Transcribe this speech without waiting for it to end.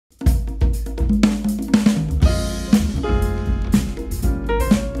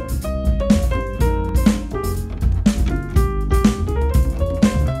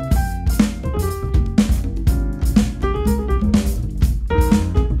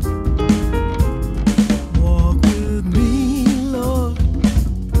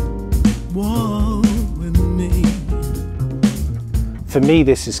for me,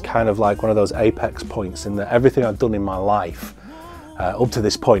 this is kind of like one of those apex points in that everything I've done in my life up to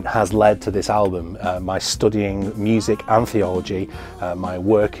this point has led to this album. My studying music and theology, my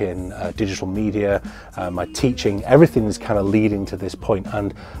work in digital media, my teaching, everything is kind of leading to this point.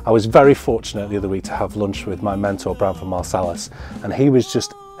 And I was very fortunate the other week to have lunch with my mentor, Branford Marsalis, and he was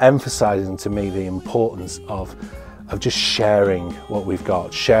just emphasizing to me the importance of just sharing what we've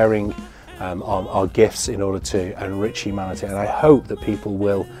got, sharing our gifts in order to enrich humanity. And I hope that people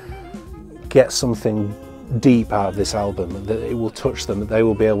will get something deep out of this album, that it will touch them, that they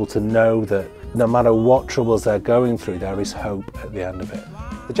will be able to know that no matter what troubles they're going through, there is hope at the end of it.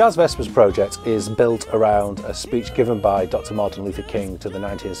 The Jazz Vespers project is built around a speech given by Dr. Martin Luther King to the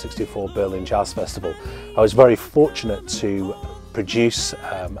 1964 Berlin Jazz Festival. I was very fortunate to produce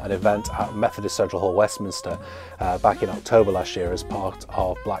an event at Methodist Central Hall Westminster back in October last year as part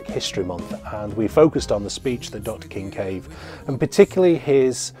of Black History Month, and we focused on the speech that Dr. King gave, and particularly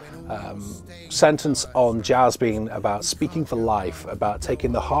his sentence on jazz being about speaking for life, about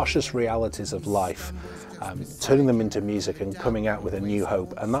taking the harshest realities of life, turning them into music and coming out with a new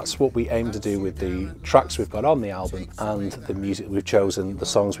hope. And that's what we aim to do with the tracks we've got on the album and the music we've chosen, the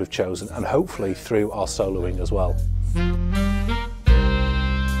songs we've chosen, and hopefully through our soloing as well.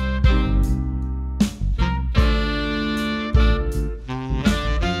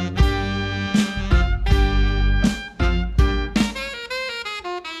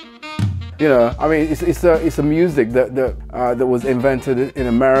 You know, I mean, it's a music that was invented in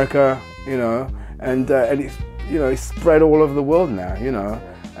America, you know, and it's, you know, it's spread all over the world now, you know,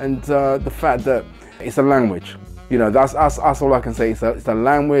 and the fact that it's a language, you know, that's all I can say. It's a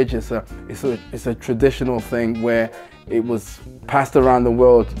language. It's a traditional thing where it was passed around the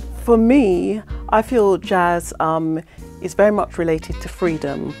world. For me, I feel jazz is very much related to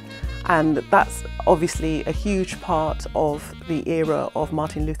freedom. And that's obviously a huge part of the era of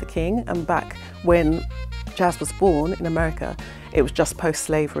Martin Luther King. And back when jazz was born in America, it was just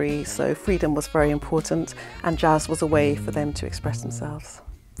post-slavery, so freedom was very important, and jazz was a way for them to express themselves.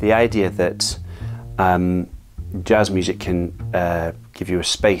 The idea that jazz music can give you a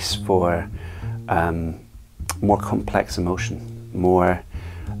space for more complex emotion, more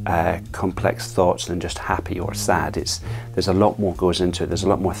complex thoughts than just happy or sad. There's a lot more goes into it, there's a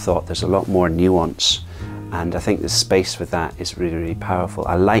lot more thought, there's a lot more nuance, and I think the space for that is really, really powerful.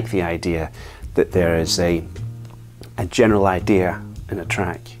 I like the idea that there is a general idea in a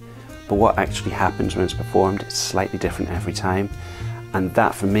track, but what actually happens when it's performed is slightly different every time, and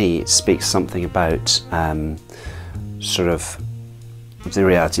that for me speaks something about sort of the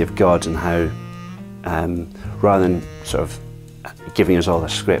reality of God and how rather than sort of giving us all a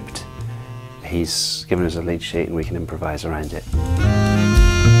script, he's given us a lead sheet and we can improvise around it.